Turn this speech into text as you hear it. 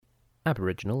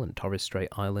Aboriginal and Torres Strait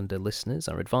Islander listeners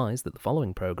are advised that the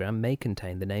following programme may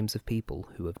contain the names of people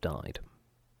who have died.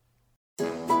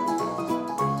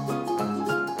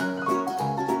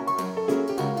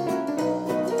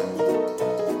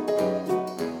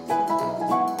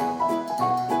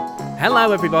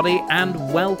 Hello everybody and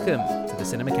welcome to the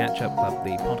Cinema Catch-Up Club,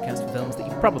 the podcast for films that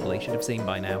you probably should have seen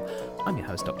by now. I'm your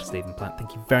host, Dr. Stephen Platt.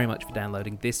 Thank you very much for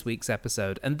downloading this week's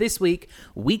episode. And this week,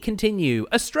 we continue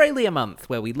Australia Month,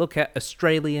 where we look at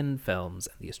Australian films.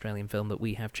 And the Australian film that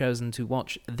we have chosen to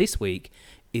watch this week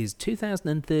is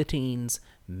 2013's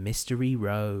Mystery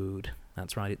Road.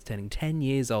 That's right, it's turning 10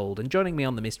 years old. And joining me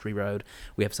on the Mystery Road,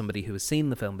 we have somebody who has seen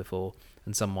the film before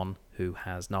and someone who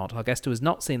has not. Our guest who has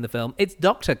not seen the film, it's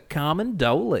Dr. Carmen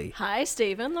Doley. Hi,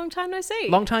 Stephen. Long time no see.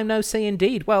 Long time no see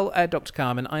indeed. Well, Dr.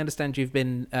 Carmen, I understand you've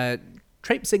been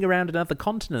traipsing around another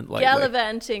continent lately.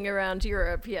 Gallivanting around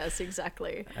Europe, yes,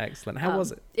 exactly. Excellent. How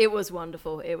was it? It was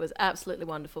wonderful. It was absolutely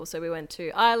wonderful. So we went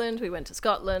to Ireland, we went to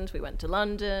Scotland, we went to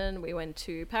London, we went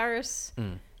to Paris,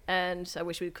 and I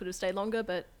wish we could have stayed longer,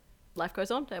 but life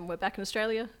goes on, and we're back in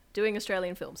Australia doing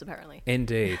Australian films, apparently.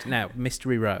 Indeed. Now,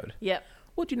 Mystery Road. Yep.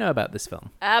 What do you know about this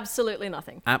film? Absolutely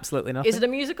nothing. Absolutely nothing? Is it a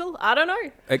musical? I don't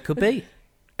know. It could be.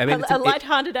 I mean, a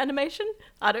light-hearted animation?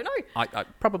 I don't know. I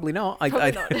probably not.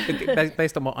 Probably not.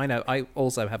 Based on what I know, I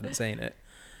also haven't seen it.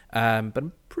 But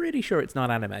I'm pretty sure it's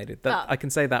not animated. I can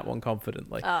say that one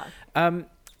confidently.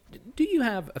 Do you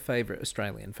have a favourite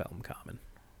Australian film, Carmen?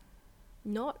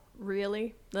 Not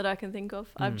really, that I can think of.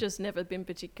 I've just never been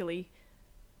particularly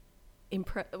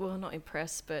impressed. Well, not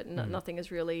impressed, but nothing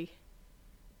has really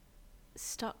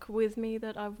stuck with me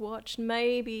that I've watched.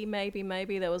 Maybe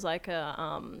there was like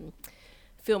a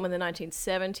film in the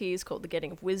 1970s called The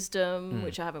Getting of Wisdom,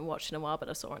 which I haven't watched in a while, but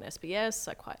I saw on SBS.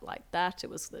 I quite liked that. It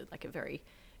was like a very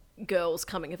girls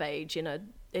coming of age in a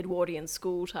Edwardian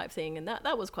school type thing, and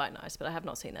that was quite nice, but I have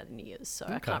not seen that in years, so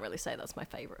I can't really say that's my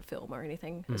favourite film or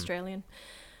anything Australian.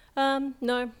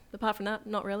 No, apart from that,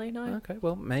 not really, no. Okay,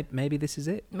 well, maybe this is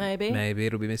it. Maybe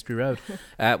it'll be Mystery Road.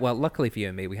 Well, luckily for you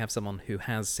and me, we have someone who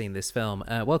has seen this film.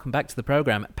 Welcome back to the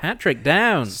programme, Patrick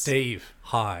Downs. Steve,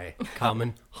 hi.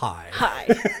 Carmen, hi.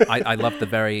 Hi. I love the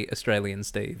very Australian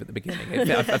Steve at the beginning.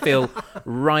 I feel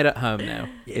right at home now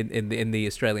in the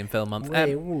Australian Film Month. We're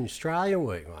in Australia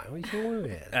week, mate. What are you talking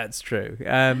about? That's true.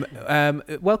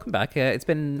 Welcome back. It's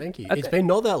been... Thank you. It's been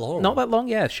not that long. Not that long,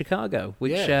 yeah. Chicago,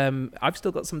 which I've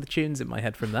still got some of the tunes in my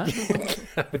head from that.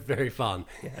 Very fun.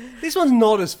 Yeah. This one's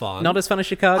not as fun. Not as fun as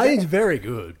Chicago? I think it's very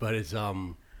good, but it's,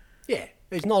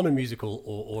 it's not a musical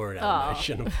or an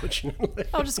animation, unfortunately.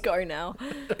 I'll just go now.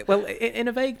 Well, in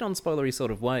a vague, non-spoilery sort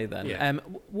of way, then,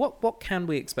 what can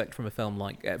we expect from a film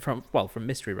like from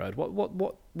Mystery Road?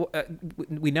 What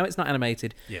we know it's not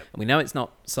animated, and we know it's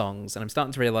not songs, and I'm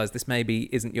starting to realise this maybe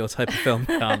isn't your type of film,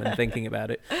 Carmen, thinking about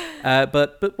it.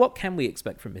 But what can we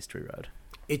expect from Mystery Road?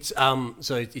 It's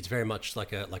so it's very much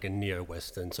like a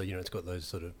neo-western. So it's got those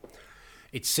sort of,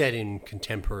 it's set in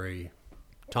contemporary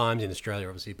times in Australia,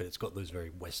 obviously, but it's got those very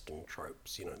Western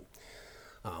tropes,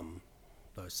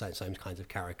 those same kinds of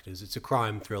characters. It's a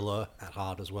crime thriller at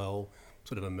heart as well,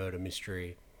 sort of a murder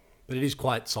mystery, but it is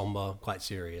quite somber, quite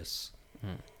serious.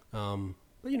 But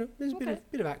there's a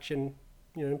bit of action,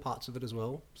 in parts of it as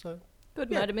well. So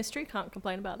good murder mystery, can't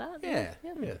complain about that. Yeah.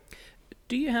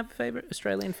 Do you have a favourite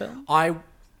Australian film? I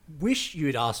wish you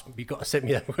had sent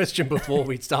me that question before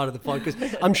we started the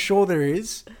podcast. I'm sure there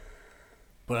is,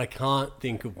 but I can't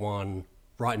think of one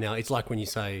right now. It's like when you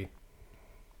say,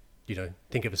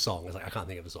 think of a song. It's like, I can't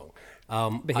think of a song.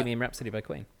 Bohemian Rhapsody by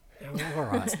Queen. All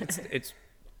right. it's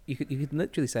you could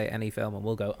literally say any film and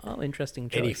we'll go, oh, interesting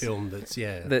choice. Any film that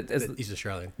is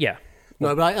Australian. Yeah.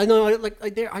 No, but I know,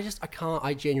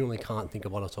 I genuinely can't think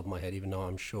of one off the top of my head, even though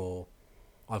I'm sure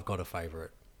I've got a favourite.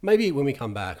 Maybe when we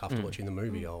come back after watching the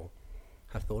movie, I'll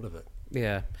have thought of it.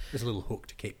 Yeah. There's a little hook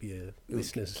to keep your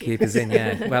listeners. Keep us in,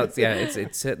 yeah. Well,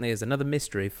 it certainly is another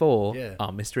mystery for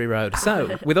our Mystery Road.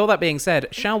 So, with all that being said,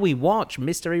 shall we watch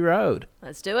Mystery Road?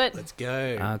 Let's do it. Let's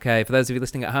go. Okay, for those of you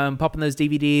listening at home, pop in those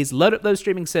DVDs, load up those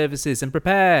streaming services, and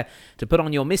prepare to put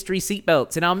on your mystery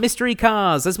seatbelts in our mystery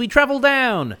cars as we travel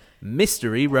down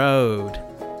Mystery Road.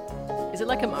 Is it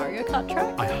like a Mario Kart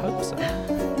track? I hope so.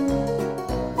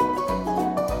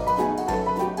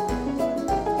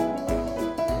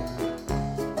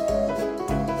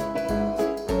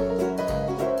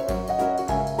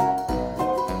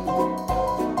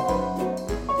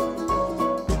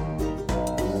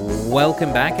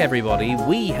 Welcome back, everybody.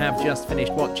 We have just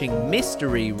finished watching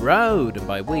Mystery Road, and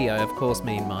by we, I of course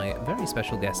mean my very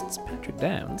special guests, Patrick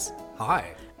Downs.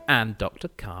 Hi. and Dr.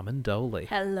 Carmen Doley.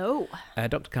 Hello.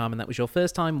 Dr. Carmen, that was your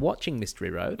first time watching Mystery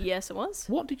Road. Yes, it was.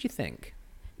 What did you think?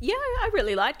 Yeah, I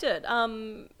really liked it. I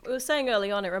was saying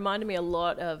early on, it reminded me a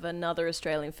lot of another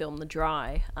Australian film, The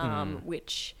Dry,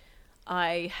 which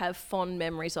I have fond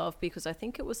memories of because I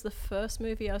think it was the first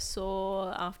movie I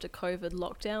saw after COVID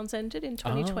lockdowns ended in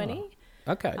 2020.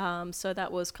 Okay. So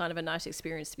that was kind of a nice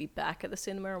experience to be back at the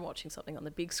cinema and watching something on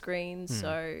the big screen.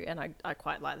 And I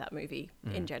quite like that movie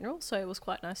in general. So it was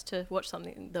quite nice to watch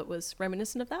something that was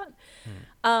reminiscent of that.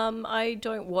 I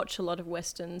don't watch a lot of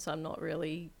Westerns. I'm not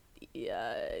really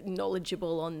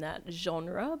knowledgeable on that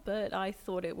genre, but I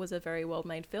thought it was a very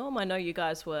well-made film. I know you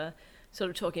guys were sort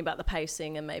of talking about the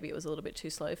pacing and maybe it was a little bit too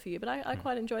slow for you, but I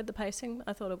quite enjoyed the pacing.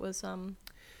 I thought it was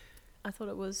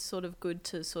sort of good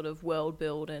to sort of world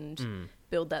build and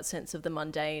build that sense of the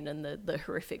mundane and the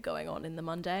horrific going on in the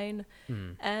mundane.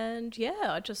 And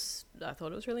yeah, I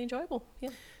thought it was really enjoyable.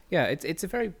 Yeah, it's a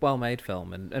very well-made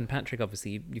film, and Patrick,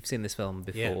 obviously, you've seen this film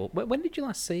before. Yeah. When did you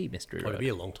last see Mystery Road? Probably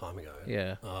a long time ago.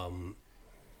 Yeah.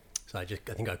 So I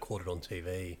think I caught it on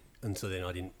TV, and so then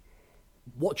I didn't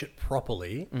watch it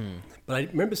properly. But I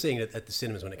remember seeing it at the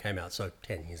cinemas when it came out, so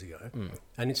 10 years ago.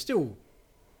 And it's still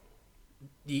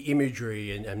the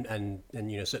imagery and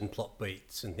certain plot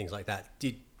beats and things like that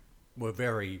were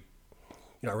very.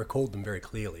 I recalled them very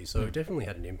clearly, so it definitely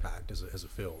had an impact as a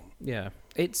film. Yeah,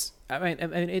 it's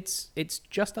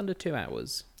just under 2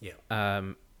 hours. Yeah,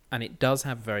 and it does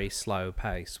have very slow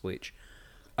pace, which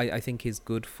I think is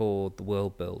good for the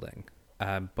world building.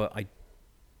 But I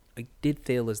did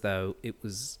feel as though it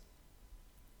was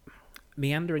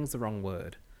meandering's the wrong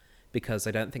word, because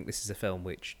I don't think this is a film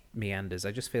which meanders.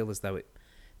 I just feel as though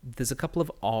there's a couple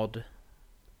of odd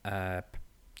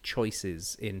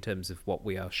choices in terms of what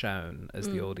we are shown as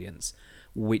the audience,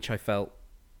 which I felt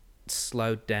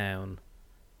slowed down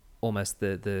almost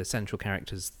the central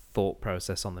character's thought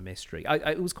process on the mystery.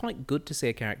 It was quite good to see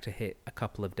a character hit a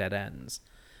couple of dead ends,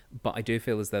 but I do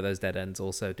feel as though those dead ends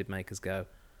also did make us go,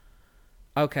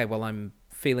 okay, well, I'm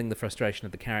feeling the frustration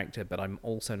of the character, but I'm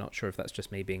also not sure if that's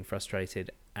just me being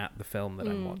frustrated at the film that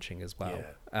I'm watching as well.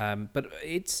 Yeah. But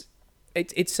it's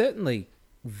certainly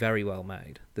very well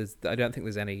made. I don't think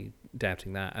there's any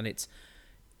doubting that, and it's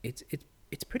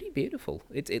pretty beautiful.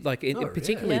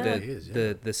 Particularly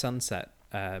the sunset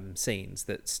scenes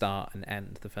that start and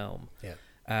end the film.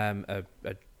 Are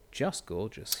just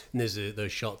gorgeous. And there's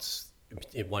those shots,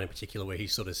 one in particular where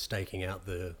he's sort of staking out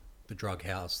the drug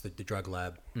house, the drug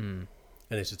lab, and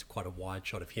there's just quite a wide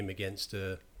shot of him against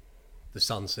the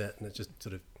sunset, and it's just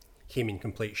sort of him in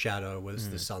complete shadow with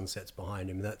the sunsets behind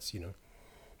him. That's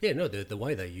the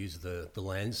way they use the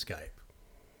landscape,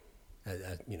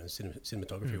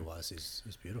 cinematography wise,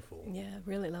 is beautiful. Yeah,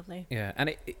 really lovely. Yeah, and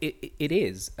it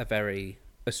is a very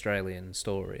Australian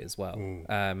story as well.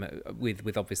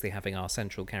 With obviously having our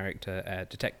central character,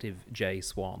 Detective Jay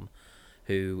Swan,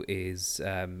 who is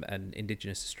an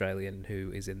Indigenous Australian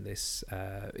who is in this.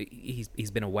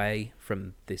 He's been away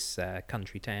from this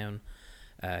country town.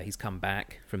 He's come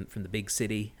back from the big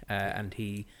city, and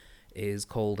he is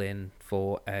called in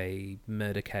for a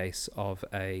murder case of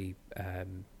a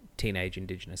teenage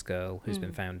Indigenous girl who's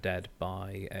been found dead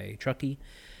by a truckie.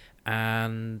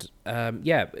 And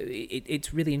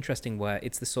it's really interesting, where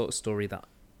it's the sort of story that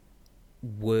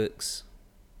works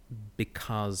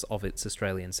because of its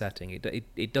Australian setting.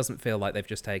 It doesn't feel like they've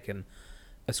just taken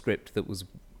a script that was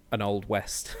an Old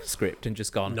West script and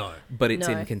just gone, but it's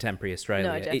in contemporary Australia.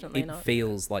 No, definitely not. It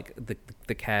feels like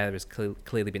the care has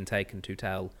clearly been taken to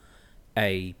tell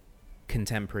a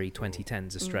contemporary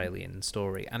 2010s Australian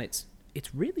story, and it's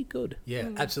really good. Yeah,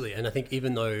 absolutely. And I think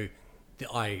even though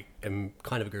I am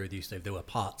kind of agree with you, Steve, there were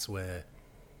parts where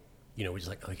we're just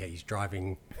like, okay, he's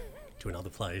driving to another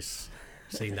place,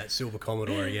 seeing that silver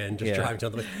Commodore again, just driving to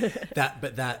another place.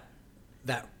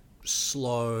 That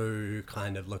slow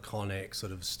kind of laconic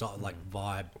sort of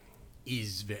vibe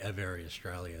is a very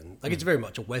Australian. It's very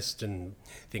much a Western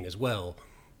thing as well,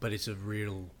 but it's a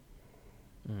real.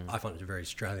 I find it a very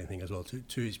Australian thing as well,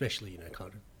 too, especially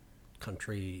kind of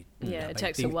country. Yeah, it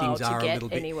takes a while to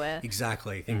get anywhere.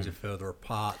 Exactly, things are further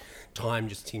apart. Time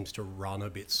just seems to run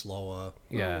a bit slower.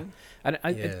 Yeah, and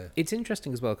it's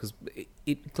interesting as well because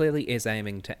it clearly is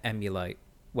aiming to emulate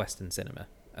Western cinema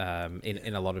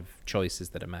in a lot of choices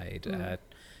that are made.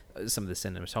 Some of the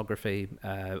cinematography,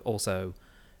 also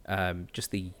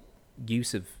just the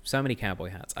use of so many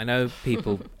cowboy hats. I know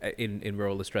people in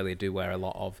rural Australia do wear a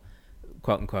lot of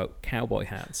quote unquote cowboy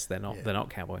hats. They're not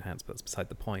cowboy hats, but that's beside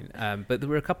the point. But there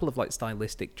were a couple of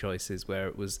stylistic choices where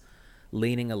it was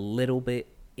leaning a little bit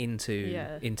into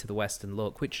the Western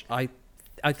look, which I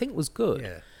think was good.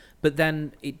 Yeah. But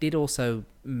then it did also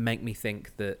make me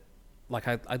think that, like,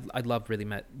 I love really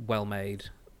well-made,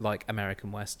 like,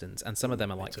 American westerns, and some of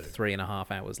them are like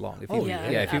 3.5 hours long. If you,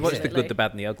 if you watch The Good, the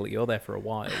Bad, and the Ugly, you're there for a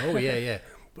while. Oh yeah.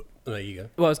 But, there you go.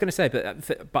 Well, I was going to say,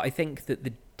 but I think that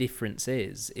the difference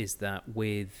is that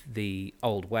with the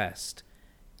Old West,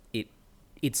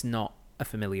 it's not a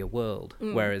familiar world,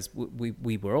 whereas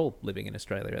we were all living in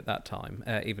Australia at that time,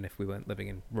 even if we weren't living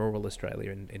in rural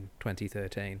Australia in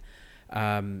 2013.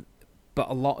 But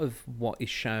a lot of what is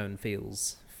shown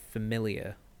feels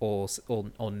familiar or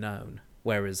known.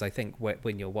 Whereas I think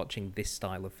when you're watching this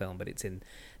style of film, but it's in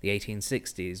the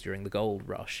 1860s during the gold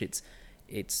rush, it's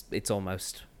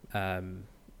almost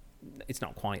it's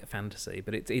not quite a fantasy,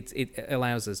 but it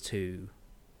allows us to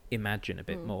imagine a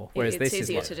bit more. Whereas it's this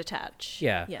easier is to detach.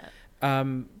 Yeah.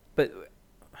 But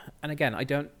and again, I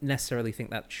don't necessarily think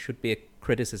that should be a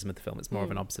criticism of the film. It's more of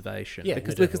an observation. Yeah,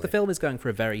 because definitely. the film is going for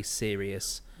a very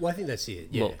serious. Well, I think that's it.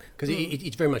 Yeah, look. because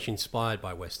it's very much inspired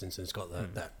by westerns, and it's got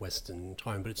that western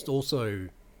tone. But it's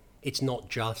not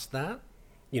just that.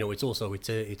 You know,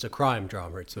 it's a crime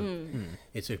drama. It's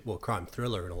a crime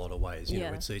thriller in a lot of ways. You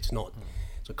know, it's a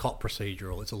cop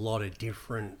procedural. It's a lot of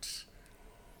different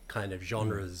kind of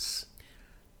genres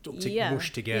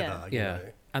mush together. You know?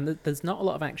 And there's not a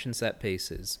lot of action set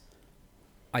pieces.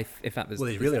 In fact, there's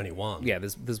really only one. Yeah,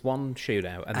 there's one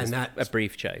shootout and there's a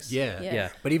brief chase. Yeah.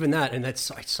 But even that, and that's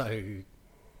so.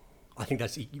 I think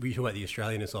that's we talk about the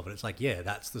Australianness of it. It's like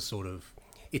that's the sort of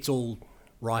it's all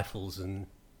rifles and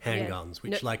handguns,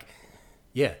 which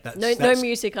that's no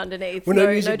music underneath, well, no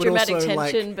music, but dramatic also,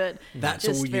 tension, but that's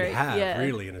just all you'd very, have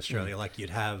really in Australia. Like you'd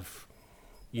have,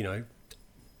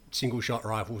 single shot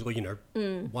rifles or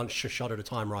one shot at a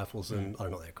time rifles and I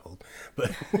don't know what they're called,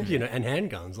 but and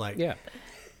handguns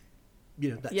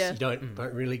you don't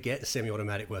really get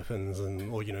semi-automatic weapons or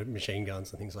machine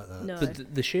guns and things like that. No.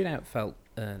 But the shootout felt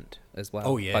earned as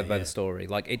well. By the story.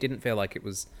 Like it didn't feel like it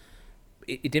was.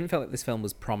 It didn't feel like this film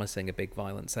was promising a big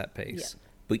violent set piece,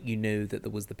 but you knew that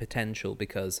there was the potential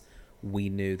because we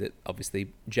knew that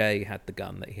obviously Jay had the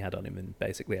gun that he had on him in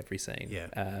basically every scene. Yeah.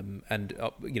 And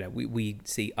we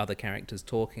see other characters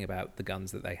talking about the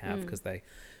guns that they have because they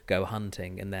go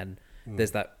hunting, and then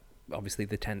there's that obviously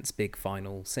the tense big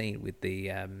final scene with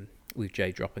the with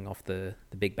Jay dropping off the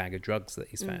big bag of drugs that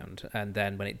he's found, and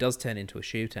then when it does turn into a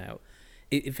shootout,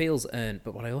 it feels earned.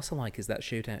 But what I also like is that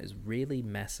shootout is really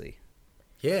messy.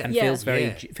 Yeah, and feels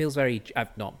very.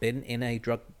 I've not been in a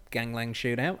drug gangland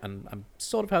shootout, and I'm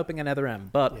sort of hoping I never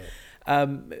am. But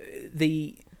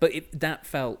that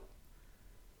felt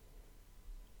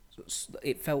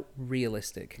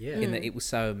realistic in that it was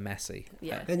so messy.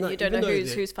 Yeah, And you don't know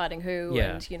who's fighting who,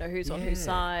 and who's on whose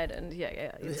side, and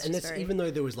it's and that's very... even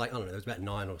though there was there was about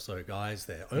 9 or so guys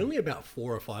there. Only about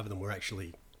 4 or 5 of them were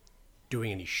actually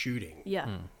doing any shooting.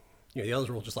 Yeah. The others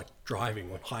were all just like driving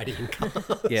or hiding in cars.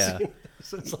 Yeah.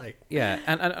 So it's like... Yeah,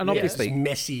 and obviously... It's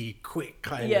messy, quick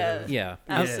kind of... Yeah.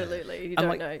 Absolutely. You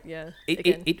don't know,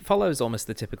 It follows almost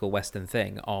the typical Western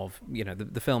thing of,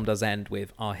 the film does end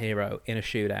with our hero in a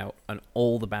shootout and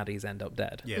all the baddies end up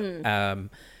dead. Yeah.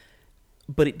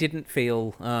 But it didn't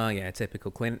feel,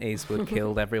 typical Clint Eastwood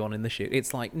killed everyone in the shoot.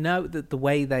 It's like, no, the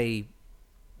way they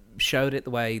showed it,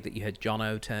 the way that you had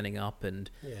Jono turning up and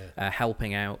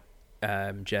helping out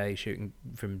Jay shooting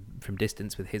from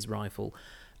distance with his rifle,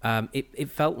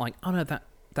 it felt like, oh no,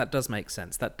 that does make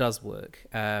sense, that does work.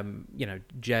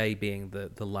 Jay being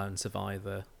the lone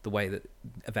survivor, the way that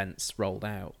events rolled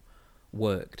out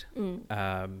worked.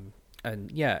 And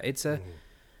it's a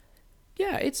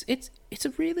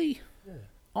really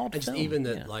odd and film. even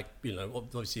that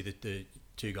obviously the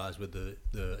 2 guys with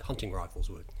the hunting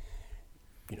rifles were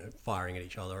firing at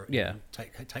each other,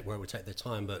 take where it would take their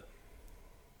time, but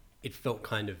it felt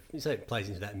kind of, it plays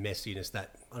into that messiness,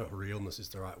 that, I don't know if realness is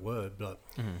the right word, but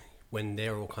when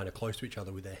they're all kind of close to each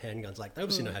other with their handguns, like they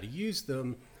obviously know how to use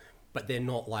them, but they're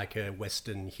not like a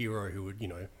Western hero who would,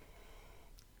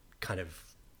 kind of,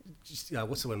 just,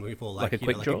 what's the one we call, like a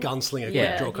quick draw? A gunslinger,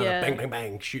 quick draw, kind of bang, bang,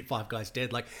 bang, shoot 5 guys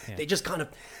dead. Like they're just kind of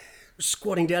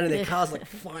squatting down in their cars, like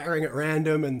firing at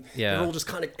random, and they're all just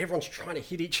kind of, everyone's trying to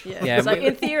hit each other. Yeah, it's like,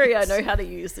 in theory, I know how to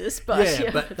use this, but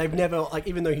but they've never,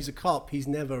 even though he's a cop, he's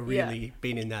never really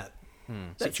been in that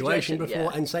situation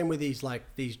before. And same with these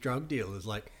drug dealers,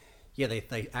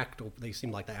 they act, or they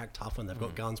seem like they act tough and they've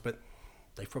got guns, but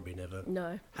they've probably never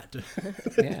had to.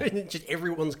 Just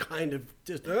everyone's kind of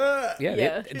just.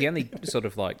 The only sort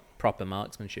of proper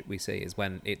marksmanship we see is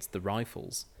when it's the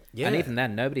rifles. Yeah. And even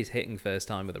then, nobody's hitting first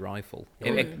time with a rifle.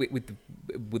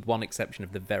 With one exception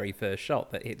of the very first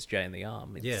shot that hits Jay in the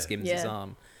arm. It skims his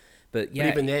arm. But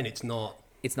even then, it's not...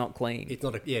 it's not clean. It's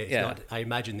not. It's not. I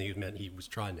imagine that he was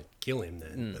trying to kill him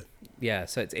then. But. Yeah.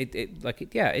 So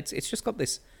it's just got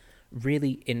this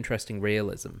really interesting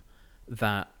realism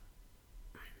that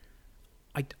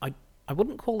I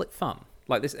wouldn't call it fun.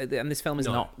 Like this, and this film is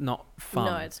not fun.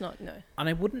 No, it's not. No. And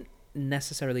I wouldn't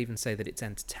necessarily even say that it's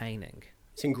entertaining.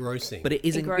 It's engrossing. But it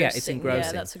is engrossing. Yeah, it's engrossing.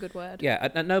 Yeah, that's a good word. Yeah,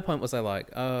 at no point was I like,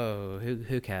 oh,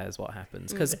 who cares what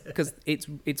happens? Because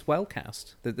it's well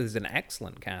cast. There's an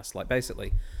excellent cast. Like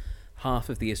basically, half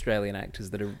of the Australian actors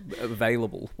that are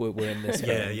available were in this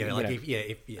film. Yeah. Like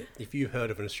if you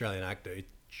heard of an Australian actor,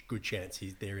 good chance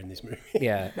he's there in this movie.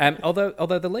 Yeah.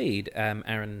 Although the lead,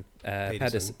 Aaron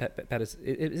Peterson. Pedersen,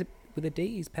 is it with a D?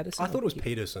 He's Pedersen. I thought it was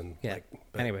Peterson. Yeah.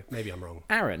 Anyway, maybe I'm wrong.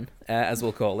 Aaron, as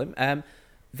we'll call him,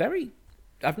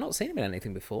 I've not seen him in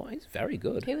anything before. He's very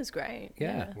good. He was great.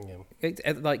 Yeah. It's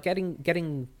like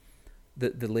getting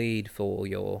the lead for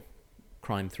your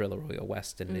crime thriller or your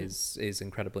western is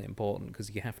incredibly important,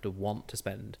 because you have to want to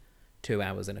spend 2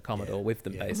 hours in a Commodore with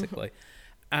them, basically.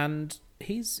 And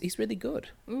he's really good.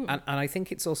 And I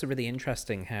think it's also really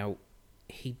interesting how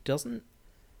he doesn't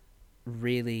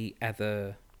really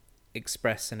ever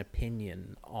express an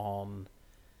opinion on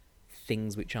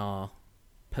things which are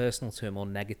personal to him or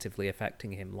negatively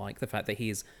affecting him, like the fact that he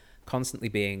is constantly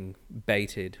being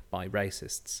baited by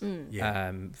racists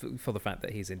for the fact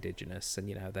that he's Indigenous, and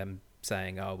them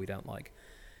saying, oh, we don't like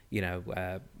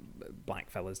black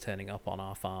fellas turning up on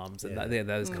our farms and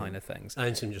those kind of things,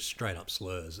 and some just straight up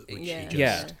slurs which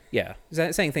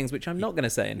saying things which I'm not going to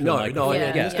say until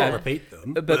just can't repeat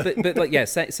them, but like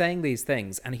saying these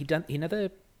things, and he never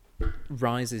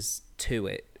rises to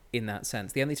it. In that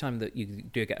sense, the only time that you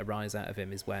do get a rise out of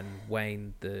him is when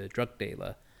Wayne, the drug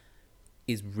dealer,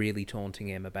 is really taunting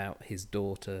him about his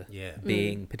daughter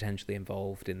being potentially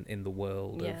involved in the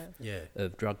world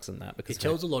of drugs and that. Because it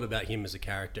tells a lot about him as a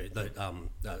character.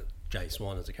 That Jay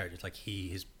Swan as a character, it's like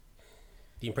the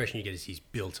impression you get is he's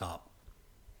built up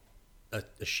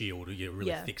a shield,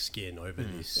 really thick skin over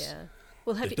this. Yeah.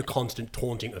 Well, the constant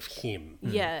taunting of him.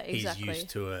 Yeah, exactly. He's used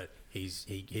to it.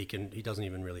 He doesn't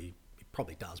even really.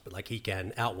 Probably does, but like he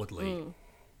can outwardly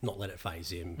not let it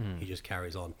faze him. He just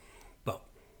carries on. But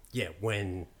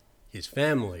when his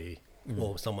family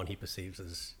or someone he perceives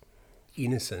as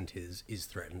innocent is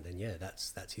threatened, then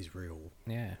that's his real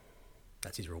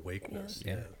that's his real weakness.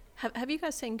 Yeah. Have you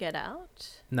guys seen Get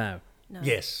Out? No.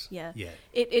 Yes. Yeah.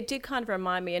 It did kind of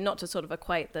remind me, and not to sort of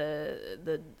equate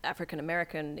the African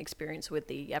American experience with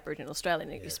the Aboriginal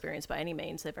Australian experience by any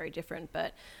means. They're very different,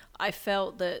 but I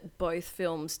felt that both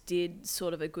films did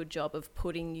sort of a good job of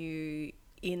putting you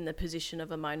in the position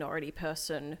of a minority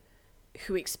person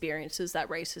who experiences that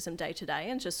racism day to day,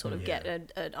 and just sort of get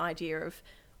an idea of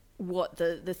what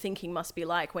the thinking must be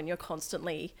like when you're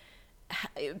constantly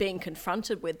being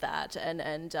confronted with that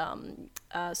and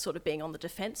sort of being on the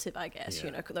defensive, I guess,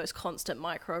 those constant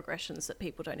microaggressions that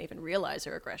people don't even realize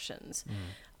are aggressions.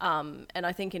 And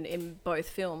I think in both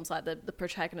films, like the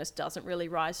protagonist doesn't really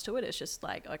rise to it. It's just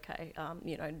like, okay,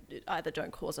 either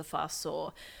don't cause a fuss,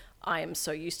 or I am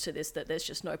so used to this that there's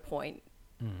just no point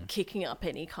kicking up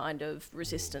any kind of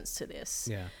resistance to this.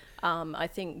 I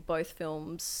think both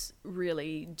films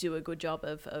really do a good job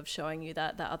of showing you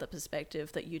that other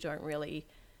perspective that you don't really,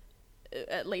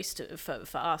 at least for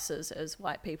us as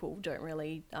white people, don't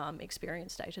really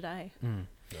experience day to day.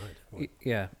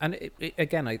 Yeah, and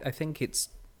again, I think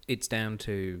it's down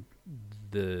to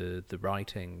the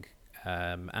writing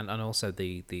and also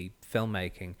the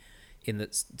filmmaking, in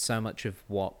that so much of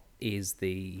what is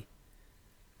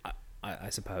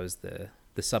I suppose the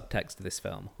subtext of this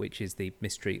film, which is the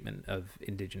mistreatment of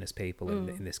Indigenous people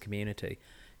in this community,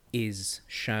 is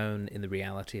shown in the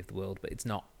reality of the world, but it's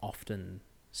not often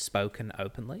spoken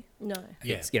openly. No.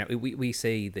 It's, we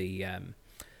see the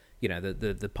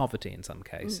the poverty in some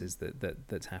cases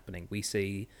that's happening. We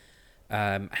see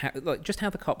how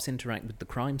the cops interact with the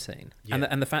crime scene,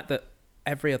 and the fact that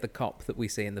every other cop that we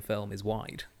see in the film is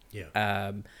white.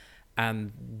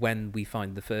 And when we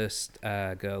find the first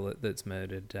girl that's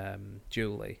murdered,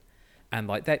 Julie, and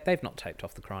like they've not taped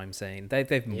off the crime scene, they've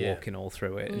been walking all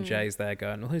through it, and Jay's there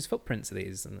going, "Well, whose footprints are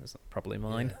these?" And it's probably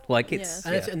mine. Like it's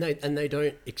and they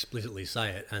don't explicitly say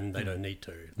it, and they don't need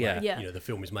to. The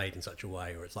film is made in such a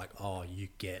way where it's like, oh, you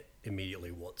get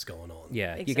immediately what's going on.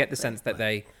 Yeah, exactly. You get the sense that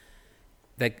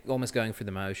they're almost going through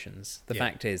the motions. The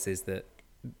fact is that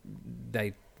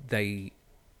they.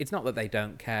 It's not that they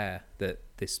don't care that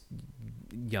this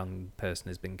young person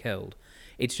has been killed.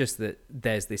 It's just that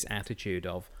there's this attitude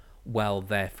of, well,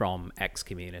 they're from X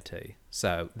community,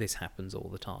 so this happens all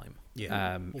the time.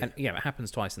 And it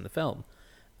happens twice in the film,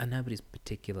 and nobody's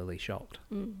particularly shocked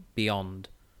beyond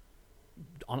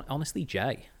honestly,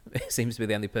 Jay seems to be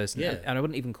the only person, Yeah. and I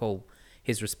wouldn't even call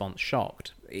his response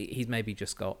shocked. He's maybe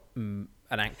just got an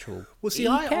actual. Well, see, he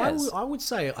I cares. would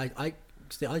say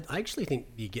I actually think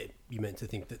you meant to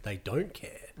think that they don't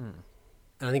care, and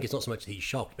I think it's not so much that he's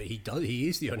shocked, but he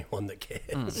is the only one that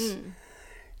cares.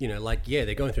 You know, like, yeah,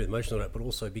 they're going through the motions of it, but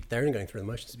also they're only going through the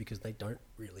motions because they don't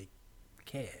really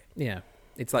care. Yeah,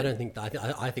 it's like I think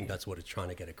that's what it's trying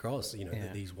to get across. You know,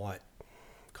 that these white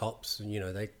cops, you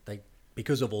know, they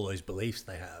because of all those beliefs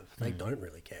they have, they don't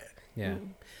really care. yeah,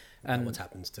 And what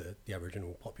happens to the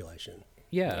Aboriginal population.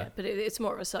 Yeah, but it's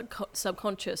more of a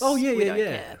subconscious. Oh, yeah, we yeah, don't yeah.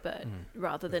 care, but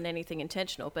rather than anything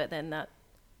intentional. But then that.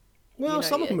 Well, you know,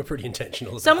 some of them are pretty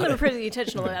intentional. Some of about them are it. pretty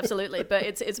intentional, absolutely. But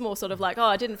it's more sort of like, oh,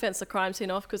 I didn't fence the crime scene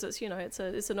off because it's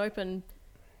it's an open,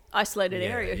 isolated Yeah,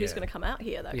 area. Who's yeah. going to come out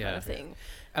here? That Yeah. kind of thing.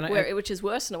 And Which is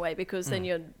worse in a way because then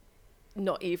you're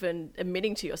not even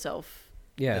admitting to yourself.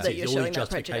 yeah. that There's you're all showing these that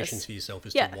justifications prejudice. for yourself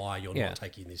as Yeah. to why you're Yeah. not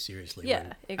taking this seriously. Yeah,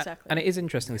 when- exactly. And it is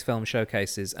interesting. This film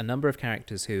showcases a number of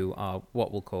characters who are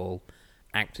what we'll call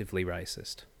actively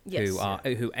racist, Yes.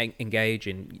 who engage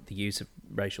in the use of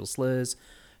racial slurs,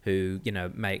 who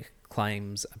make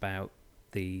claims about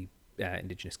the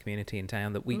Indigenous community in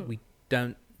town that we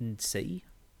don't see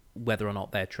whether or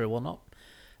not they're true or not.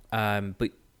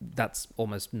 But that's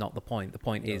almost not the point. The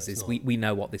point is it's not. we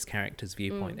know what this character's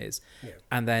viewpoint is. Yeah.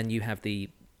 And then you have the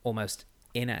almost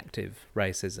inactive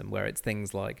racism where it's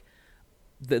things like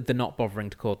they're not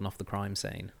bothering to cordon off the crime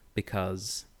scene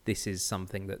because this is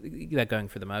something that they're going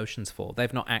through the motions for.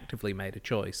 They've not actively made a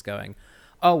choice going,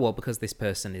 oh, well, because this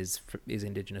person is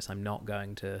Indigenous, I'm not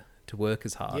going to work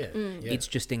as hard. Yeah, yeah. It's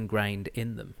just ingrained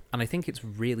in them. And I think it's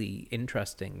really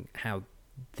interesting how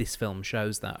this film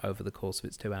shows that over the course of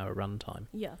its 2-hour runtime.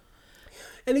 Yeah.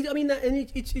 And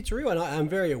it's real, and I'm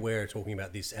very aware of talking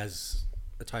about this as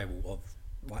a table of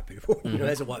white people,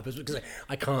 as a white person, because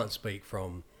I can't speak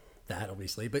from that,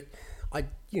 obviously, but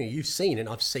you've seen, and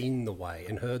I've seen the way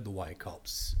and heard the way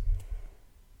cops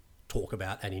talk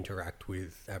about and interact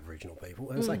with Aboriginal people,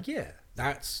 and it's like, yeah,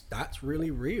 that's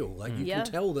really real. Like you Yeah.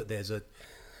 can tell that there's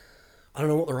I don't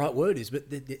know what the right word is, but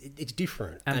it's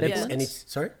different. Ambivalence? And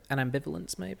it's sorry, An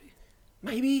ambivalence, maybe?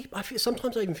 maybe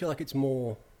sometimes I even feel like it's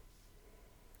more.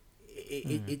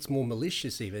 It's more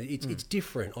malicious. Even it's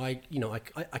different. And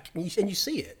you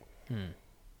see it.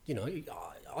 You know,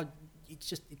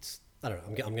 it's. I don't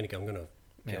know. I'm going to get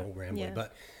all rambling, Yeah.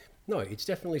 but no, it's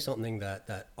definitely something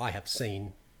that I have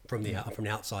seen from the from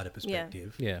an outsider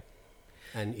perspective, Yeah.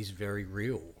 and is very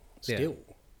real Yeah. still.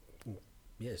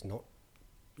 Yeah, it's not.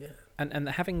 Yeah. And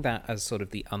having that as sort of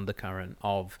the undercurrent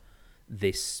of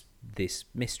this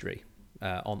mystery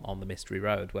on the mystery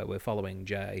road where we're following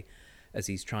Jay as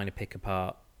he's trying to pick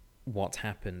apart what's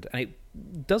happened, and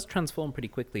it does transform pretty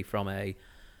quickly from a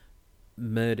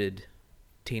murdered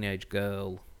teenage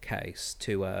girl case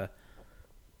to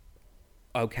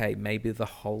okay, maybe the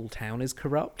whole town is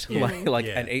corrupt. Yeah.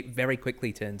 Yeah. And it very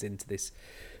quickly turns into this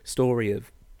story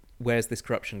of where's this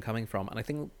corruption coming from. And I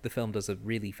think the film does a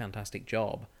really fantastic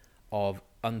job of,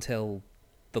 until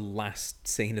the last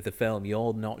scene of the film,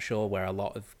 you're not sure where a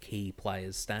lot of key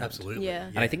players stand. Absolutely. Yeah.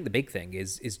 And I think the big thing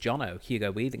is Jono,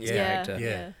 Hugo Weaving's Yeah, character.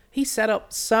 yeah. He set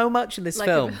up so much in this Like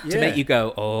film a- to Yeah. make you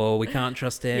go, oh, we can't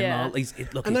trust him. Yeah.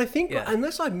 Oh, And I think, yeah.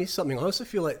 unless I missed something, I also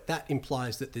feel like that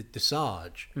implies that the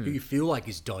Sarge, who you feel like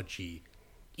is dodgy,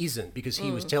 isn't, because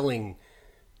he was telling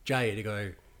Jay to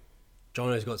go,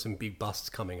 Jono's got some big busts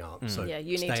coming up, so Yeah,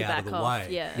 you stay need to out of back the off,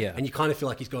 way. yeah. Yeah. And you kind of feel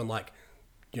like he's going like,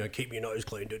 keep your nose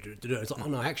clean. It's like, oh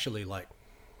no, actually, like,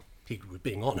 he was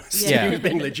being honest. Yeah. He was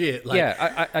being legit. Like,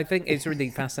 yeah, I think it's really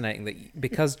fascinating that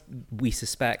because we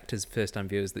suspect as first-time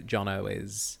viewers that Jono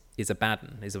is a bad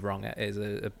one, is a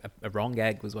wrong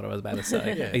egg was what I was about to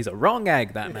say. Yeah. He's a wrong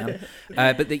egg, that man.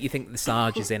 But that you think the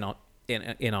Sarge is in on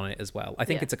it as well. I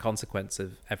think Yeah. it's a consequence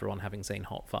of everyone having seen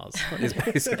Hot Fuzz. Is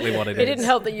basically what it is. It didn't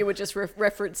help that you were just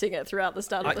referencing it throughout the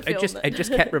start of the film. It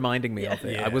just kept reminding me of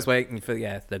it. Yeah. I was waiting for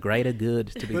the greater good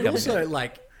to be But coming. also, up.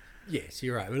 like, yes,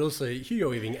 you're right. But also,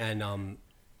 Hugo Weaving and I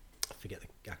forget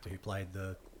the actor who played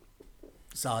the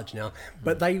Sarge now,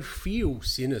 but they feel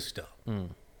sinister.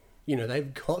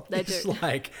 They've got They this do.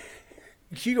 like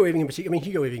Hugo Weaving in particular. I mean,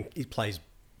 Hugo Weaving plays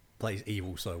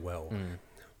evil so well,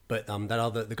 but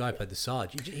the guy who played the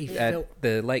Sarge. He felt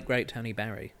the late great Tony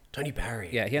Barry. Tony Barry.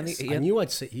 Yeah, I knew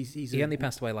I'd see. He only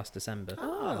passed away last December.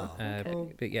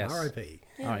 But yes, R.I.P.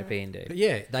 R.I.P. indeed. But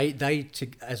yeah, they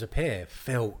as a pair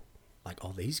felt like,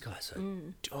 oh, these guys are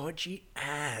dodgy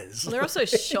as. Well, they're also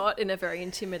shot in a very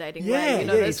intimidating Yeah, way.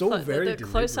 yeah, there's it's all very the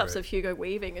close-ups deliberate. of Hugo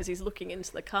Weaving as he's looking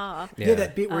into the car. Yeah,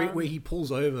 that bit where he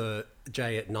pulls over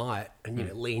Jay at night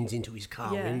and leans into his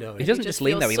car window. He doesn't just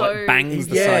lean feels though. He like bangs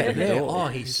the side of the door. Oh,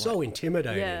 he's so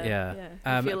intimidating. Yeah.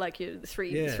 You feel like you're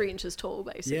three inches tall,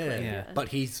 basically. Yeah. But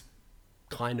he's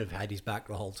kind of had his back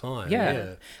the whole time.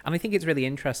 Yeah. And I think it's really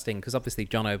interesting because obviously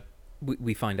Jono,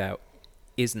 we find out,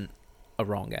 isn't a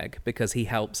wrong egg because he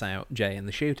helps out Jay in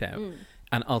the shootout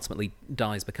and ultimately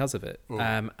dies because of it.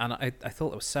 And I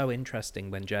thought it was so interesting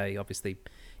when Jay obviously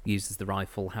uses the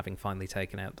rifle, having finally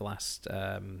taken out the last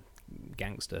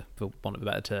gangster, for want of a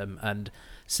better term, and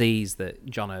sees that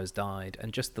Jono's died,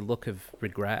 and just the look of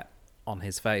regret on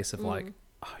his face of like,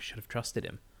 I should have trusted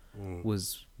him,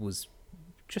 was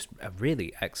just a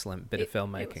really excellent bit of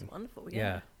filmmaking. It was wonderful,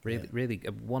 yeah. Really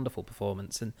a wonderful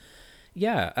performance. And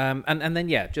and then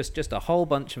just a whole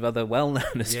bunch of other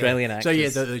well-known Australian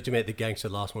actors. So the gangster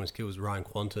last one was killed was Ryan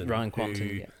Quanten.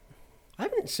 Who, I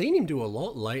haven't seen him do a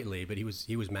lot lately, but he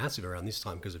was massive around this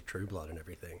time because of True Blood and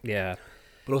everything. Yeah.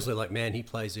 But also, like, man, he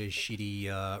plays a shitty,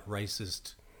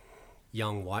 racist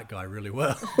young white guy really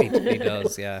well. He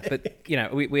does, yeah. But,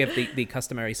 we have the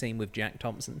customary scene with Jack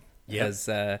Thompson as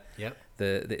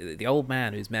the old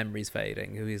man whose memory's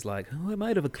fading, who is like, I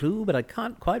might have a clue, but I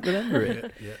can't quite remember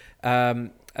it.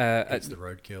 It's the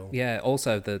roadkill. Yeah,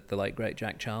 also the late, great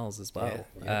Jack Charles as well,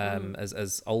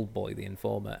 as Old Boy, the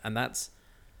informer. And that's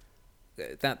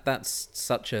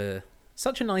such a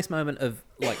nice moment of,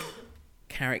 like,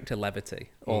 character levity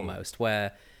almost,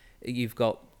 where you've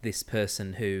got this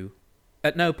person who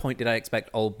at no point did I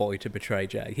expect Old Boy to betray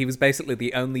Jay. He was basically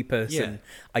the only person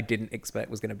I didn't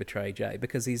expect was going to betray Jay,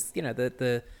 because he's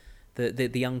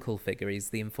the uncle figure, he's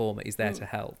the informer, he's there to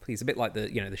help. He's a bit like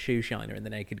the shoe shiner in the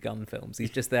Naked Gun films.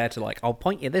 He's just there to, like, I'll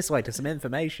point you this way to some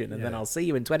information and then I'll see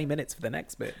you in 20 minutes for the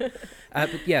next bit.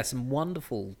 But yeah, some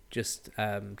wonderful just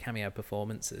cameo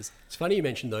performances. It's funny you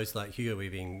mentioned those, like Hugo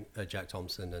Weaving, Jack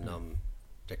Thompson and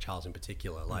Jack Charles in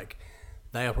particular. Like,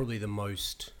 they are probably the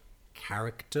most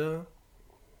character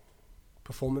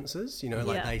performances,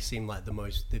 like they seem like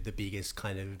the biggest,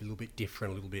 kind of a little bit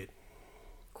different, a little bit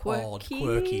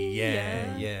quirky,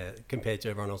 compared to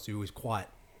everyone else who was quite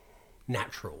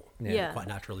natural, quite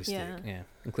naturalistic. Yeah,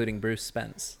 including Bruce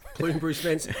Spence.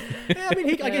 Yeah, I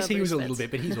mean, I guess he was a little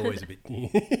bit, but he's always a bit...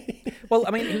 Well,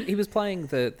 I mean, he was playing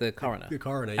the coroner. The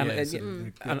coroner,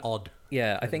 and odd.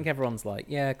 Yeah, I think everyone's like,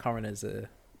 coroners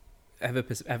have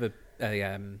a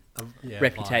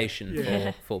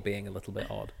reputation for being a little bit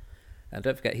odd. And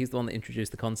don't forget, he's the one that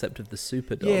introduced the concept of the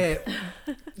super dog.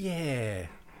 Yeah.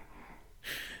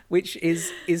 Which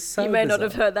is so You may bizarre. not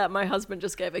have heard that. My husband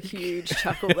just gave a huge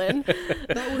chuckle then.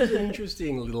 That was an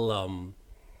interesting little,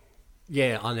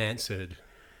 unanswered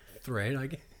thread, I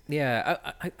guess. Yeah,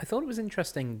 I thought it was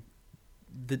interesting,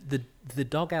 the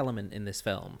dog element in this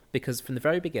film, because from the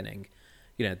very beginning,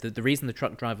 the reason the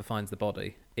truck driver finds the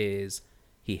body is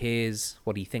he hears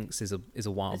what he thinks is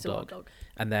a wild dog.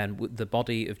 And then the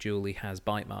body of Julie has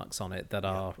bite marks on it that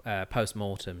are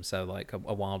post-mortem, so like a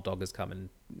wild dog has come and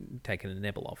taken a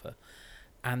nibble of her.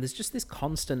 And there's just this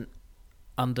constant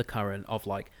undercurrent of,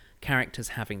 like, characters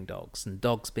having dogs and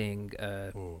dogs being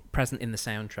present in the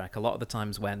soundtrack. A lot of the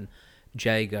times when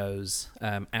Jay goes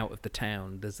out of the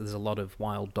town, there's a lot of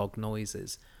wild dog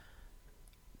noises.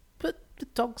 But the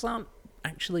dogs aren't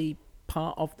actually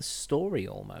part of the story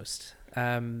almost.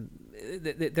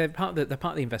 They're part of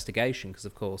the investigation, because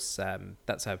of course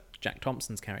that's how Jack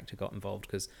Thompson's character got involved,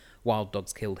 because wild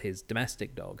dogs killed his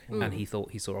domestic dog and he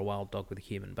thought he saw a wild dog with a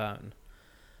human bone.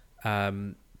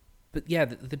 But yeah,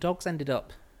 the dogs ended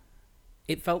up,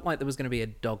 it felt like there was going to be a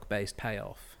dog-based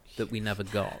payoff that we never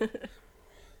got.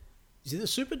 See, the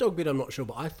super dog bit I'm not sure,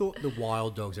 but I thought the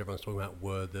wild dogs everyone's talking about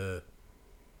were the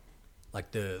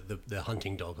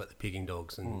hunting dogs, like the pigging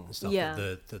dogs and stuff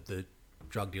that the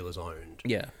drug dealers owned.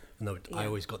 Yeah. And I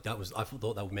always got that was, I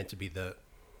thought that was meant to be the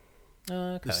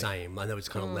same. And that was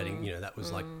kind of letting, that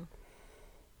was like,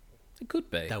 it could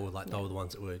be. They were the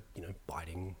ones that were,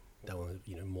 biting. They were,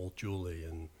 mauled Julie,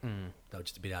 and they were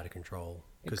just a bit out of control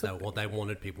because they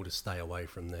wanted people to stay away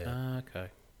from their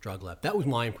drug lab. That was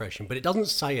my impression, but it doesn't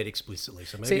say it explicitly.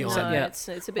 So maybe it's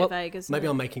a bit vague, isn't maybe it?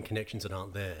 I'm making connections that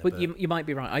aren't there. But you might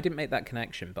be right. I didn't make that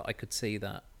connection, but I could see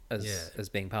that as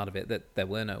being part of it, that there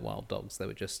were no wild dogs. They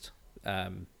were just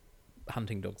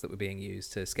hunting dogs that were being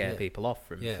used to scare people off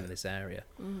from this area.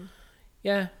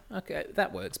 Yeah, okay,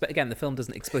 that works. But again, the film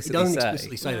doesn't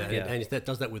explicitly say that. And it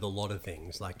does that with a lot of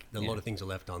things. Like, a lot of things are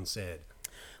left unsaid.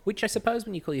 Which I suppose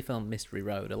when you call your film Mystery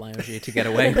Road allows you to get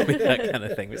away with that kind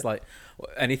of thing. It's like,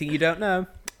 anything you don't know?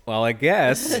 Well, I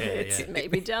guess. It's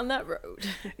maybe down that road.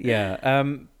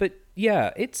 But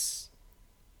yeah, it's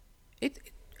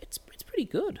pretty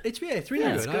good. It's really it's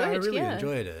good. I good, really yeah.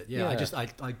 enjoyed it. Yeah, Yeah.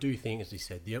 I do think, as you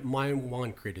said, my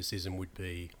one criticism would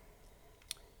be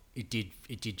it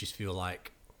did just feel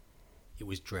like it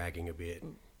was dragging a bit.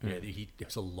 You know,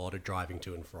 there's a lot of driving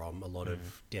to and from, a lot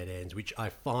of dead ends, which I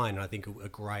think are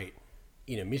great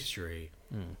in a mystery,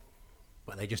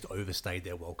 but they just overstayed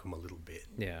their welcome a little bit.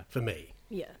 Yeah. For me.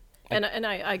 Yeah. And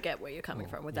I get where you're coming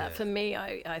from with that. yeah. For me,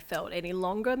 I felt any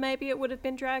longer maybe it would have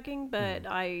been dragging, but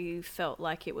I felt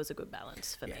like it was a good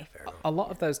balance for me. Fair enough. A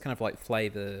lot of those kind of like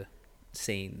flavour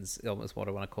scenes, almost what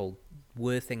I want to call,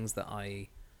 were things that I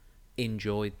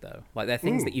enjoyed though. Like they're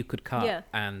things that you could cut Yeah.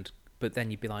 but then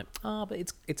you'd be like, but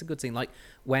it's a good scene. Like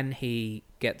when he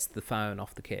gets the phone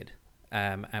off the kid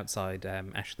outside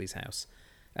Ashley's house.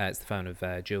 It's the phone of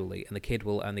Julie, and the kid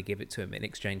will only give it to him in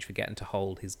exchange for getting to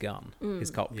hold his gun,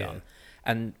 his cop gun.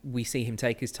 And we see him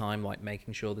take his time, like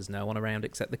making sure there's no one around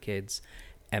except the kids,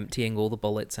 emptying all the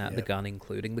bullets out of the gun,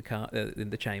 including the car in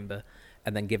the chamber,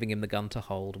 and then giving him the gun to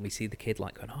hold. And we see the kid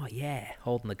like going, "Oh yeah,"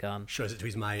 holding the gun. Shows it to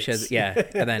his mates.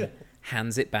 And then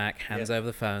hands it back, hands over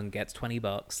the phone, gets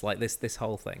 $20. Like this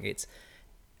whole thing.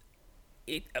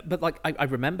 But like I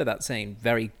remember that scene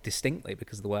very distinctly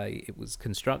because of the way it was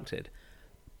constructed.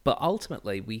 But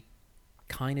ultimately, we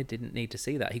kind of didn't need to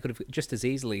see that. He could have just as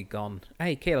easily gone,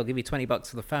 "Hey, kid, I'll give you $20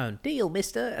 for the phone. Deal,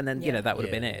 mister." And then, that would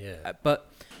have been it. Yeah.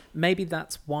 But maybe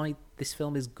that's why this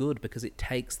film is good, because it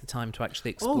takes the time to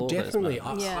actually explore those definitely.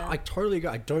 moments. I totally agree.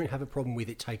 I don't have a problem with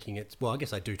it taking its... Well, I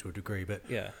guess I do to a degree, but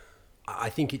Yeah.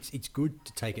 I think it's good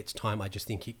to take its time. I just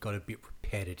think it got a bit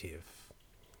repetitive.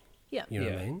 Yeah. You know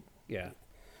what I mean? Yeah.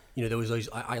 You know, there was those...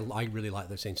 I really like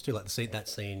those scenes too. Like that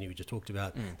scene you just talked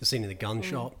about, the scene in the gun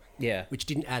shop. Yeah. Which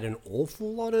didn't add an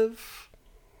awful lot of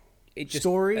It just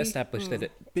story. established that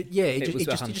it... But yeah, It was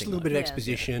just a a hunting little bit of Yeah.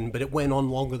 exposition, but it went on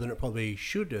longer than it probably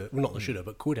should have. Well, not should have,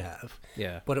 but could have.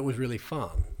 Yeah. But it was really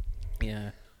fun.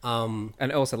 Yeah. And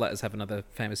it also let us have another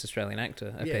famous Australian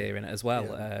actor appear in it as well.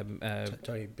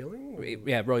 Tony Billing?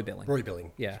 Roy Billing. Roy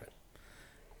Billing. Yeah.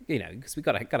 You know, because we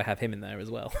got to have him in there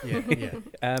as well.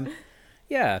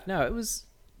 Yeah. No, it was...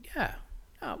 Yeah.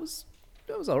 No, it was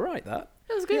all right, that.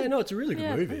 It was good. Yeah, no, it's a really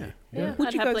good movie. Yeah.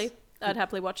 Would you guys- I'd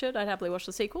happily watch it. I'd happily watch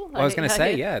the sequel. I was going to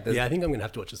say, yeah. Yeah, I think I'm going to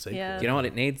have to watch the sequel. Yeah. Do you know what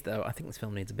it needs, though? I think this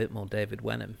film needs a bit more David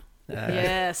Wenham.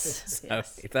 Yes. So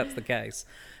if that's the case,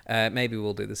 maybe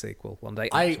we'll do the sequel one day.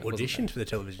 I Actually, wasn't auditioned for the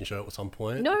television show at some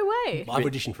point. No way. I've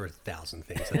auditioned for 1,000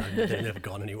 things and they've never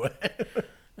gone anywhere. there?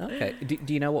 Okay.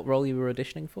 Do you know what role you were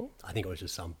auditioning for? I think it was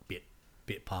just some bit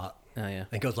part. Oh, yeah. I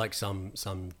think it was like some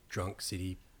drunk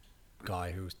city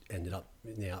guy who ended up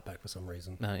in the outback for some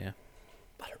reason. Oh, yeah.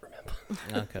 I don't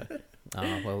remember. Okay.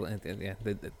 Well, yeah,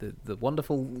 the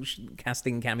wonderful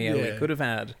casting cameo we Yeah. could have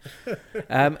had.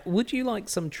 Would you like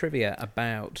some trivia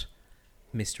about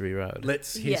Mystery Road?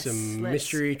 Let's hear Yes, some let's.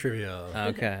 mystery trivia.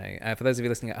 Okay. For those of you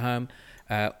listening at home,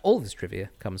 all this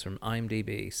trivia comes from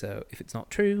IMDb, so if it's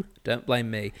not true, don't blame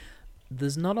me.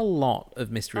 There's not a lot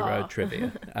of Mystery Road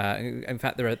trivia. In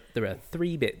fact, there are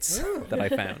 3 bits that I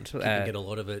found. You can get a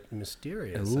lot of it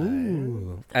mysterious.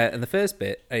 Ooh. And the first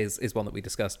bit is one that we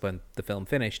discussed when the film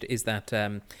finished, is that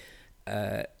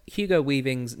Hugo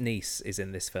Weaving's niece is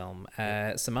in this film.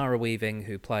 Samara Weaving,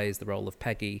 who plays the role of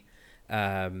Peggy,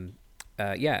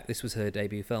 this was her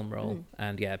debut film role,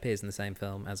 and appears in the same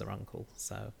film as her uncle.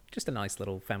 So just a nice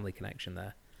little family connection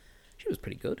there. She was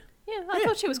pretty good. Yeah, I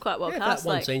thought she was quite well Yeah, cast. that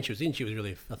one Like, scene she was in, I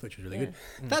thought she was really good.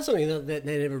 That's something that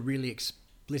they never really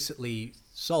explicitly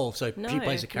solved. So she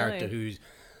plays a character no. whose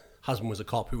husband was a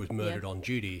cop who was murdered on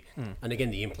duty, and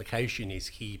again the implication is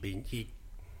he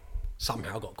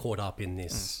somehow got caught up in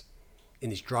this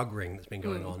drug ring that's been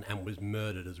going on and was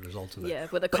murdered as a result of it. yeah,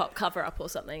 with a cop cover up or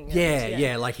something. and-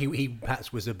 Yeah, like he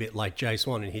perhaps was a bit like Jay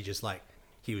Swan, and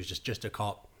he was just a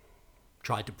cop,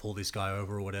 tried to pull this guy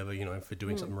over or whatever, for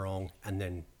doing something wrong, and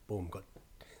then boom, got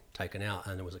taken out,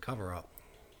 and there was a cover up.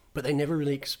 But they never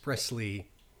really expressly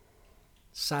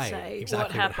say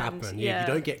exactly what happened. Yeah. You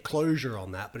don't get closure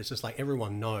on that, but it's just like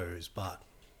everyone knows, but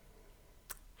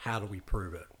how do we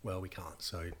prove it? Well, we can't.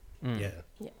 So yeah.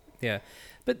 Yeah.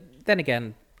 But then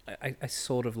again, I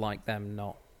sort of like them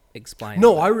not explaining.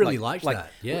 No, that. I really liked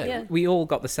that. Yeah. We all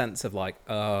got the sense of like,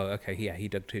 oh, okay, yeah, he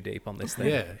dug too deep on this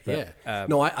thing. But,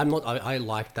 No, I'm not. I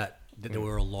liked that there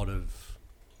were a lot of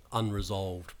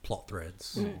unresolved plot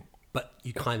threads, but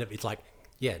you kind of, it's like,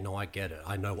 yeah, no, I get it.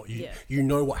 I know what you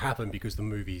know what happened because the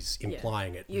movie's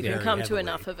implying it. You very can come to heavily.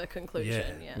 enough of a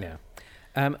conclusion.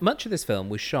 Yeah. Much of this film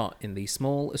was shot in the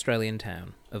small Australian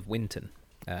town of Winton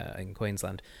in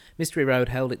Queensland. Mystery Road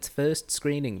held its first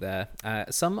screening there.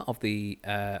 Some of the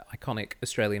iconic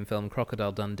Australian film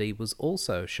Crocodile Dundee was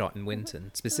also shot in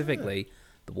Winton, specifically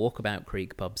the Walkabout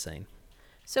Creek pub scene.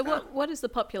 So what is the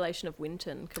population of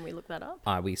Winton? Can we look that up?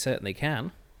 We certainly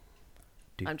can.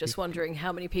 I'm just wondering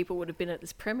how many people would have been at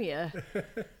this premiere.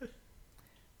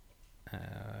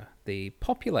 The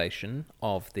population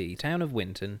of the town of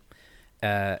Winton,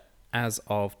 as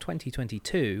of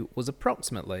 2022, was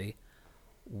approximately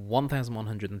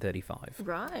 1,135.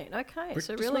 Right. Okay.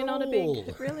 So Pretty really not a small.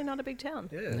 really not a big town.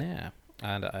 Yeah. Yeah,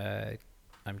 and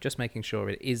I'm just making sure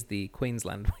it is the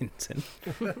Queensland Winton,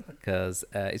 because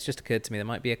it's just occurred to me there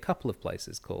might be a couple of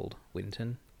places called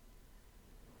Winton.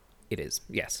 It is,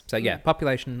 yes. So yeah,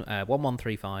 population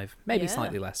 1135, maybe Yeah.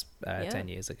 slightly less Yeah. 10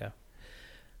 years ago.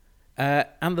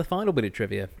 And the final bit of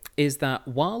trivia is that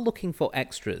while looking for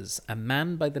extras, a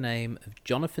man by the name of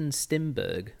Jonathan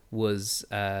Stimberg was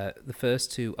the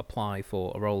first to apply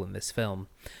for a role in this film.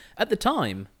 At the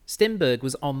time, Stimberg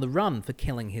was on the run for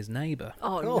killing his neighbour.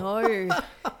 Oh no.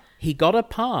 He got a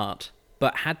part,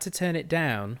 but had to turn it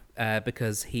down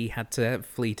because he had to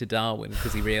flee to Darwin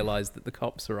because he realised that the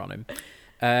cops were on him.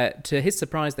 To his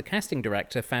surprise, the casting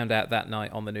director found out that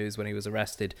night on the news when he was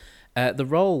arrested. The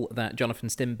role that Jonathan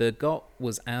Stimberg got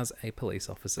was as a police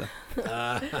officer.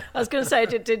 I was going to say,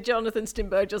 did Jonathan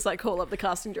Stimberg just like call up the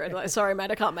casting director, like, sorry,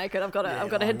 mate, I can't make it. I've got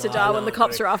to head to Darwin. The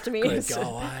cops are after me. Gotta go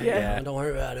away. Yeah. Don't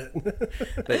worry about it.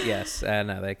 But yes,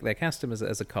 no, they cast him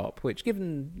as a cop, which,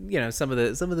 given some of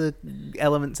the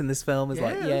elements in this film, is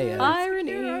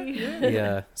Irony.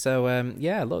 yeah. So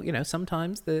look,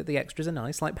 sometimes the extras are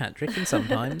nice, like Patrick, and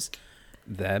sometimes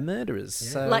they're murderers.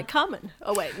 So. Like Carmen.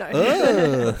 Oh wait, no.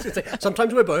 Oh.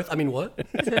 Sometimes we're both. I mean, what?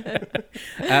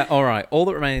 All right. All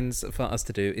that remains for us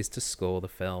to do is to score the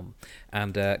film.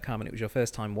 And Carmen, it was your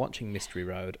first time watching Mystery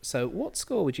Road. So what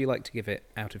score would you like to give it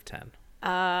out of 10?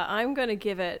 I'm going to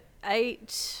give it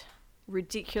 8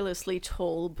 ridiculously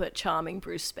tall but charming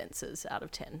Bruce Spencers out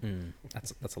of 10.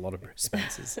 That's a lot of Bruce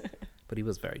Spencer's, but he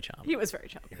was very charming. He was very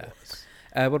charming.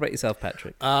 Yeah. What about yourself,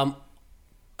 Patrick?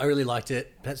 I really liked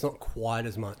it. That's not quite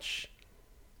as much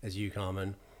as you,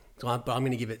 Carmen. But I'm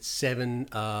going to give it 7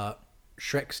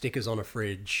 Shrek stickers on a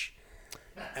fridge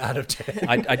out of 10.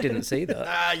 I didn't see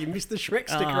that. You missed the Shrek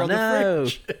sticker on no.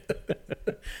 the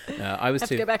fridge. No, I was Have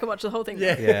to too. go back and watch the whole thing.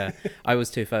 Yeah. Yeah, I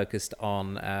was too focused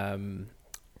on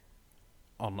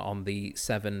the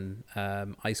 7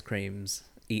 ice creams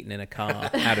eaten in a car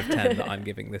out of 10 that I'm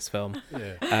giving this film.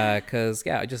 Yeah. Because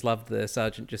I just loved the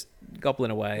sergeant just gobbling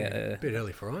away. A bit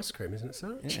early for ice cream, isn't it,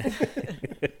 Sarge?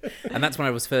 And that's when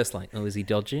I was first like, oh, is he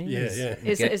dodging? Yeah, yeah.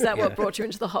 Is that what brought you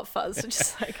into the hot fuzz?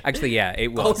 Just like, Actually, yeah,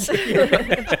 it was.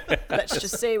 let's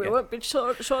just say we won't be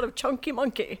short of chunky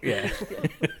monkey. Yeah.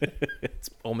 It's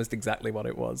almost exactly what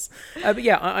it was. But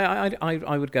yeah,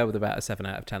 I would go with about a 7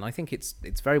 out of 10. I think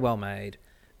it's very well made.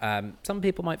 Some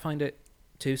people might find it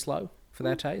too slow for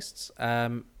their tastes,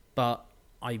 but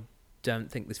I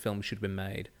don't think this film should have been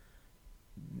made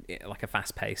like a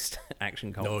fast-paced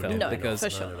action cult film, because for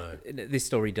sure. this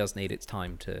story does need its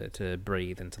time to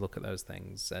breathe and to look at those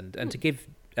things, and to give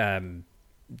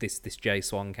this Jay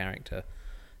Swan character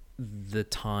the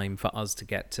time for us to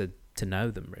get to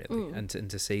know them really, and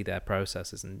to see their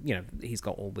processes. And he's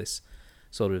got all this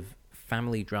sort of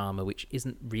family drama which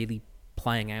isn't really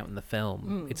playing out in the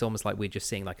film. It's almost like we're just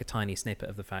seeing like a tiny snippet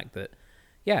of the fact that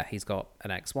he's got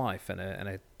an ex-wife and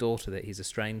a daughter that he's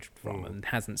estranged from and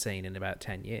hasn't seen in about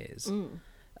 10 years.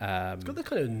 It's got the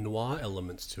kind of noir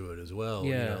elements to it as well.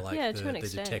 Yeah. Like to an the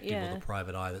extent, detective yeah. or the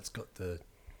private eye that's got the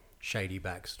shady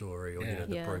backstory, or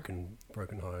the Yeah. broken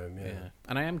home. Yeah.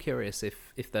 And I am curious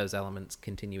if those elements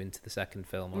continue into the second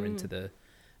film or into the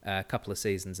couple of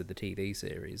seasons of the TV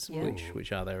series,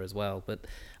 which are there as well. But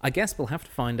I guess we'll have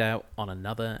to find out on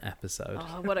another episode.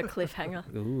 Oh, what a cliffhanger.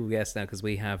 Ooh, yes, no, because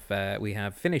we have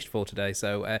finished for today.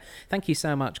 So thank you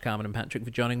so much, Carmen and Patrick,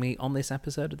 for joining me on this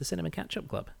episode of the Cinema Catch-Up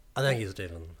Club. Thank you,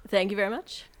 Stephen. Thank you very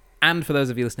much. And for those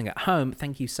of you listening at home,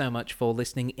 thank you so much for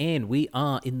listening in. We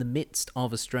are in the midst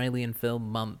of Australian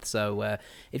Film Month, so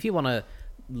if you want to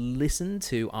listen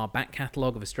to our back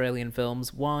catalogue of Australian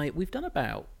films, why, we've done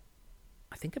about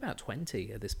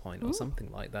 20 at this point, or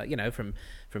something like that.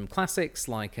 From classics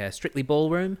like Strictly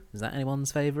Ballroom. Is that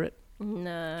anyone's favourite?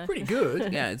 No. Pretty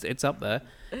good. Yeah, it's up there.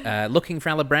 Looking for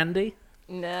Alibrandi.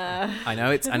 No. I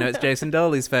know it's Jason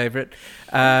Doley's favourite.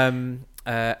 Baz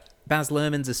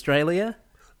Luhrmann's Australia.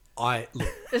 I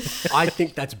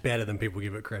think that's better than people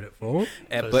give it credit for,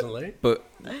 personally. But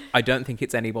I don't think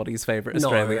it's anybody's favourite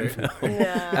Australian film.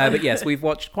 But yes, we've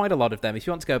watched quite a lot of them. If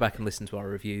you want to go back and listen to our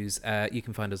reviews, you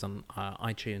can find us on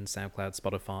iTunes, SoundCloud,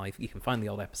 Spotify. You can find the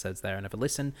old episodes there and have a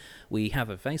listen. We have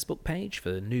a Facebook page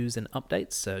for news and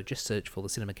updates, so just search for the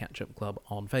Cinema Catch-Up Club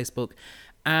on Facebook.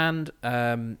 And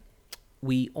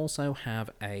we also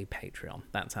have a Patreon.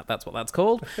 That's what that's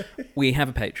called. We have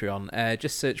a Patreon.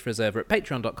 Just search for us over at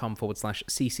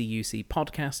patreon.com/CCUC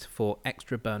podcast for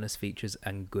extra bonus features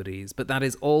and goodies. But that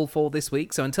is all for this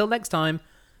week. So until next time,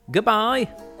 goodbye.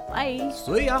 Bye.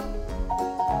 See ya.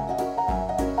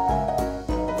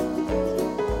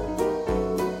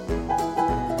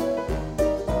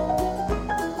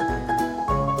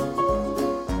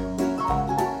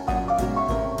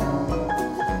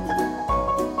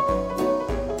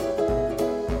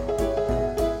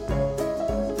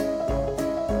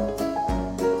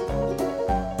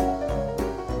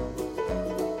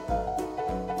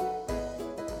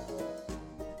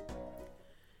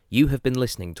 You have been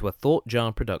listening to a Thought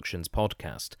Jar Productions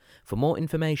podcast. For more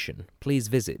information, please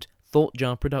visit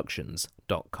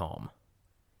thoughtjarproductions.com.